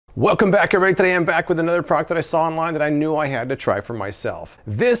Welcome back, everybody. Today I'm back with another product that I saw online that I knew I had to try for myself.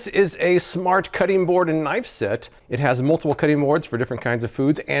 This is a smart cutting board and knife set. It has multiple cutting boards for different kinds of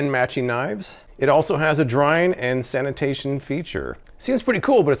foods and matching knives. It also has a drying and sanitation feature. Seems pretty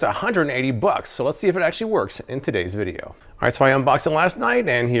cool, but it's 180 bucks. So let's see if it actually works in today's video. All right, so I unboxed it last night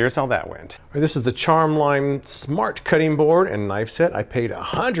and here's how that went. All right, this is the Charmline Smart Cutting Board and Knife Set. I paid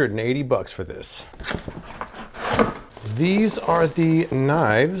 180 bucks for this. These are the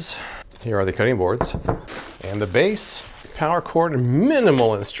knives. Here are the cutting boards and the base, power cord, and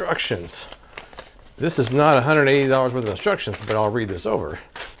minimal instructions. This is not $180 worth of instructions, but I'll read this over.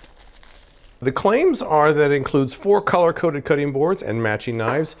 The claims are that it includes 4 color-coded cutting boards and matching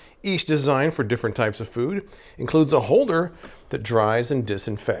knives, each designed for different types of food. Includes a holder that dries and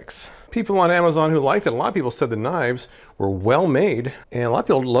disinfects. People on Amazon who liked it, a lot of people said the knives were well made, and a lot of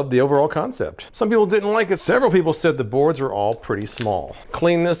people loved the overall concept. Some people didn't like it. Several people said the boards were all pretty small.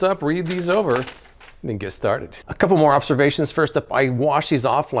 Clean this up, read these over, and then get started. A couple more observations. First up, I washed these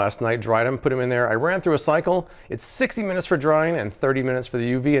off last night, dried them, put them in there. I ran through a cycle. It's 60 minutes for drying and 30 minutes for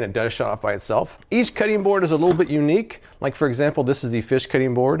the UV, and it does shut off by itself. Each cutting board is a little bit unique. Like for example, this is the fish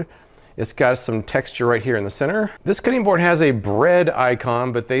cutting board. It's got some texture right here in the center. This cutting board has a bread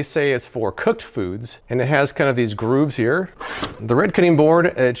icon, but they say it's for cooked foods, and it has kind of these grooves here. The red cutting board,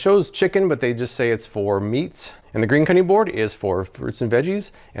 it shows chicken, but they just say it's for meats. And the green cutting board is for fruits and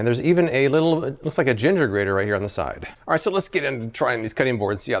veggies. And there's even a little, it looks like a ginger grater right here on the side. All right, so let's get into trying these cutting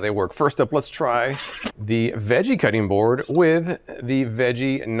boards, see how they work. First up, let's try the veggie cutting board with the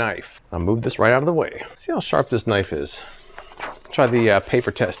veggie knife. I'll move this right out of the way. See how sharp this knife is. Try the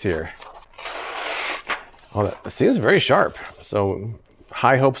paper test here. Oh, that seems very sharp. So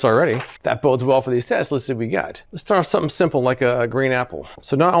high hopes already. That bodes well for these tests. Let's see what we got. Let's start with something simple like a green apple.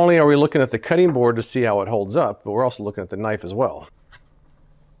 So not only are we looking at the cutting board to see how it holds up, but we're also looking at the knife as well.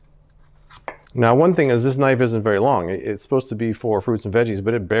 Now, one thing is this knife isn't very long. It's supposed to be for fruits and veggies,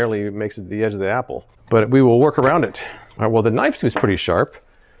 but it barely makes it to the edge of the apple. But we will work around it. All right, well, the knife seems pretty sharp.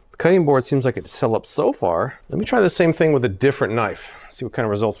 The cutting board seems like it's held up so far. Let me try the same thing with a different knife. See what kind of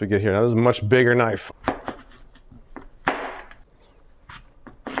results we get here. Now, this is a much bigger knife.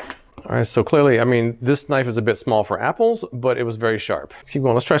 All right, so clearly, I mean, this knife is a bit small for apples, but it was very sharp. Let's keep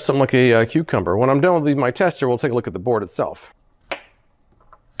going. Let's try something like a cucumber. When I'm done with my tester, we'll take a look at the board itself.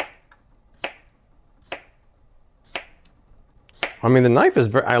 I mean, the knife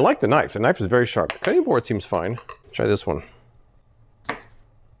is I like the knife. The knife is very sharp. The cutting board seems fine. Try this one.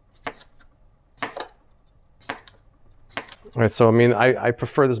 All right, so I mean, I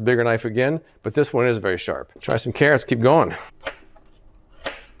prefer this bigger knife again, but this one is very sharp. Try some carrots, keep going.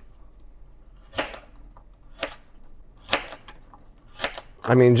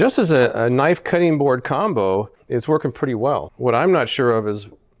 I mean, just as a knife cutting board combo, it's working pretty well. What I'm not sure of is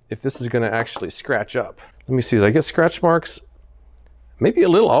if this is going to actually scratch up. Let me see, did I get scratch marks? Maybe a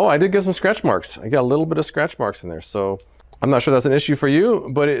little. Oh, I did get some scratch marks. I got a little bit of scratch marks in there. So I'm not sure that's an issue for you,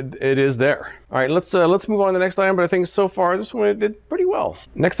 but it is there. All right, let's move on to the next item, but I think so far this one it did pretty well.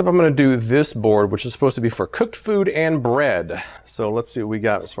 Next up, I'm going to do this board, which is supposed to be for cooked food and bread. So let's see what we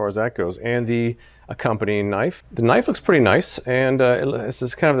got as far as that goes. And the accompanying knife. The knife looks pretty nice, and this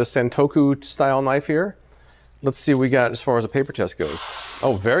is kind of the Sentoku style knife here. Let's see what we got as far as the paper test goes.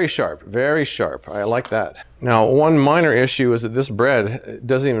 Oh, very sharp, very sharp. I like that. Now, one minor issue is that this bread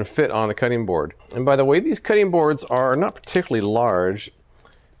doesn't even fit on the cutting board. And by the way, these cutting boards are not particularly large.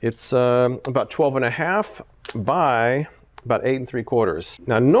 It's about 12.5 by about 8 3/4.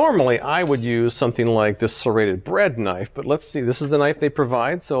 Now, normally I would use something like this serrated bread knife, but let's see. This is the knife they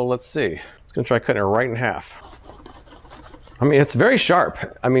provide, so let's see. I'm going to try cutting it right in half. I mean, it's very sharp.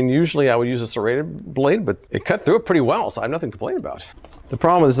 I mean, usually I would use a serrated blade, but it cut through it pretty well, so I have nothing to complain about. The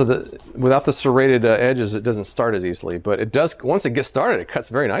problem is that without the serrated edges, it doesn't start as easily, but it does, once it gets started, it cuts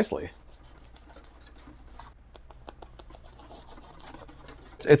very nicely.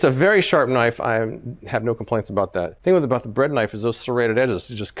 It's a very sharp knife. I have no complaints about that. The thing about the bread knife is those serrated edges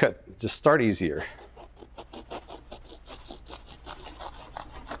just start easier.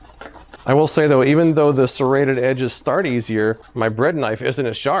 I will say though, even though the serrated edges start easier, my bread knife isn't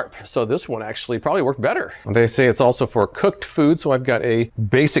as sharp. So this one actually probably worked better. They say it's also for cooked food. So I've got a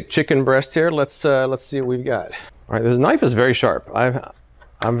basic chicken breast here. Let's see what we've got. All right, this knife is very sharp.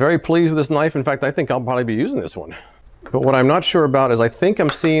 I'm very pleased with this knife. In fact, I think I'll probably be using this one. But what I'm not sure about is I think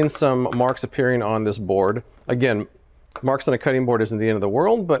I'm seeing some marks appearing on this board. Again, marks on a cutting board isn't the end of the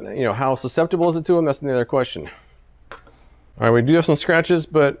world, but you know, how susceptible is it to them? That's the other question. All right, we do have some scratches,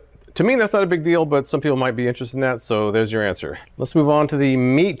 but to me, that's not a big deal, but some people might be interested in that, so there's your answer. Let's move on to the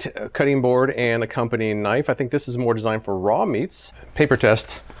meat cutting board and accompanying knife. I think this is more designed for raw meats. Paper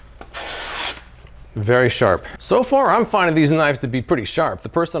test. Very sharp. So far, I'm finding these knives to be pretty sharp. The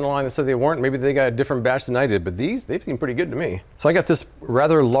person on the line that said they weren't, maybe they got a different batch than I did, but these, they've seemed pretty good to me. So I got this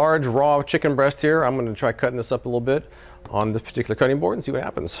rather large raw chicken breast here. I'm gonna try cutting this up a little bit on this particular cutting board and see what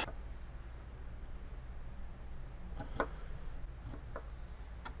happens.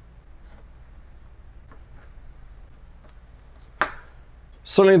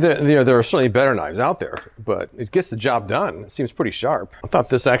 Certainly, there are certainly better knives out there, but it gets the job done. It seems pretty sharp. I thought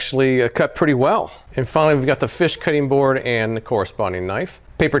this actually cut pretty well. And finally, we've got the fish cutting board and the corresponding knife.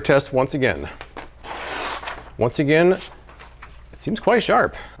 Paper test once again. Once again, it seems quite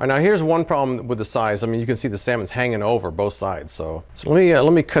sharp. All right, now here's one problem with the size. I mean, you can see the salmon's hanging over both sides. So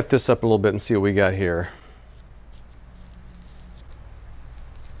let me cut this up a little bit and see what we got here.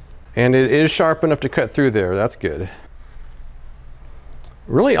 And it is sharp enough to cut through there. That's good.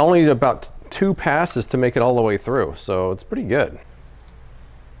 Really only about 2 passes to make it all the way through, so it's pretty good.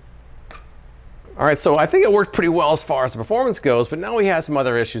 All right, so I think it worked pretty well as far as the performance goes, but now we have some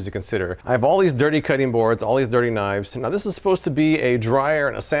other issues to consider. I have all these dirty cutting boards, all these dirty knives. Now this is supposed to be a dryer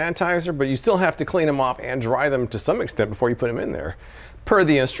and a sanitizer, but you still have to clean them off and dry them to some extent before you put them in there, per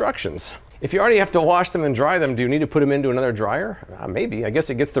the instructions. If you already have to wash them and dry them, do you need to put them into another dryer? Maybe. I guess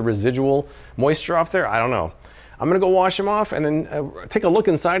it gets the residual moisture off there. I don't know. I'm gonna go wash them off and then take a look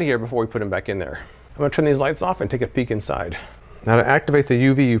inside here before we put them back in there. I'm gonna turn these lights off and take a peek inside. Now to activate the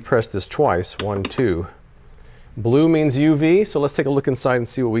UV, you press this twice, 1, 2. Blue means UV, so let's take a look inside and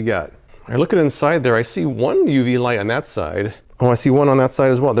see what we got. I look at inside there, I see one UV light on that side. Oh, I see one on that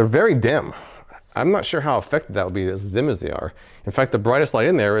side as well. They're very dim. I'm not sure how effective that would be as dim as they are. In fact, the brightest light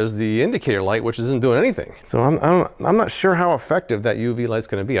in there is the indicator light, which isn't doing anything. So I'm not sure how effective that UV light's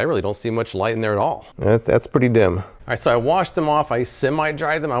gonna be. I really don't see much light in there at all. That's pretty dim. All right, so I washed them off. I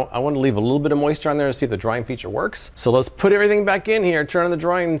semi-dried them. I want to leave a little bit of moisture on there to see if the drying feature works. So let's put everything back in here, turn on the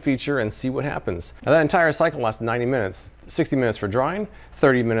drying feature and see what happens. Now that entire cycle lasts 90 minutes. 60 minutes for drying,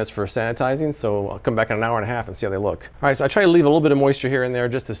 30 minutes for sanitizing. So I'll come back in an hour and a half and see how they look. All right, so I try to leave a little bit of moisture here and there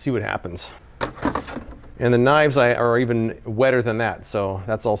just to see what happens. And the knives are even wetter than that, so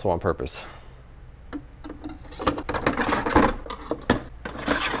that's also on purpose.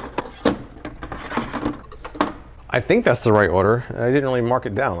 I think that's the right order. I didn't really mark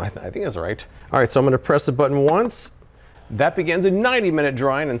it down. I think that's right. All right, so I'm gonna press the button once. That begins a 90-minute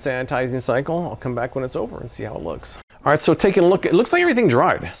drying and sanitizing cycle. I'll come back when it's over and see how it looks. All right, so taking a look, it looks like everything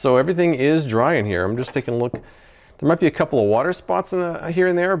dried. So everything is dry in here. I'm just taking a look. There might be a couple of water spots in here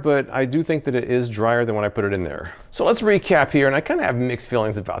and there, but I do think that it is drier than when I put it in there. So let's recap here, and I kind of have mixed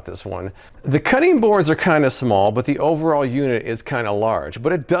feelings about this one. The cutting boards are kind of small, but the overall unit is kind of large,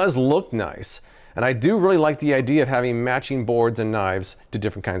 but it does look nice. And I do really like the idea of having matching boards and knives to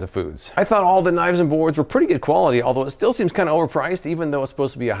different kinds of foods. I thought all the knives and boards were pretty good quality, although it still seems kind of overpriced, even though it's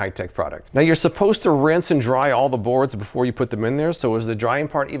supposed to be a high-tech product. Now you're supposed to rinse and dry all the boards before you put them in there, so is the drying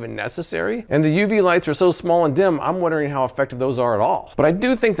part even necessary? And the UV lights are so small and dim, I'm wondering how effective those are at all. But I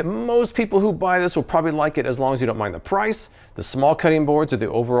do think that most people who buy this will probably like it as long as you don't mind the price, the small cutting boards, or the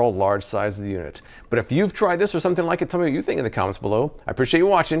overall large size of the unit. But if you've tried this or something like it, tell me what you think in the comments below. I appreciate you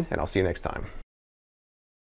watching, and I'll see you next time.